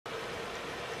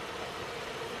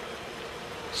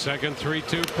Second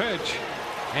 3-2 pitch.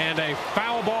 And a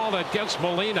foul ball that gets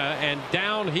Molina, and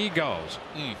down he goes.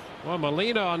 Well,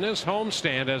 Molina on this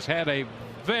homestand has had a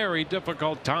very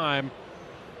difficult time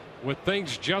with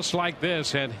things just like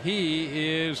this, and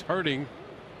he is hurting.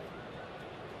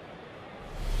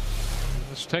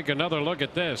 Let's take another look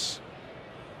at this.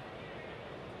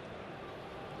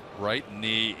 Right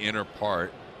knee inner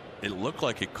part. It looked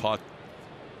like it caught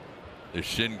the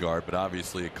shin guard, but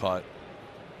obviously it caught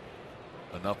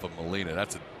enough of Molina.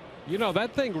 That's a You know,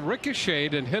 that thing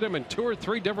ricocheted and hit him in 2 or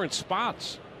 3 different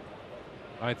spots,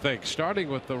 I think, starting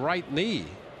with the right knee.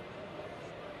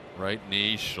 right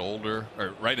knee, shoulder,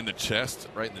 or right in the chest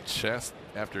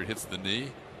after it hits the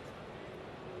knee.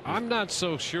 I'm not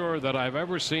so sure that I've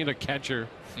ever seen a catcher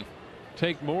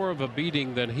take more of a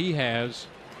beating than he has.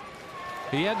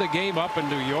 He had the game up in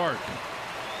New York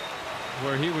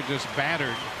where he was just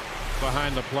battered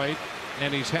behind the plate,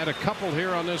 and he's had a couple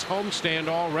here on this homestand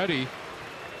already.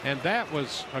 And that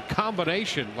was a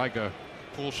combination, like a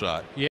Pool shot. Yeah.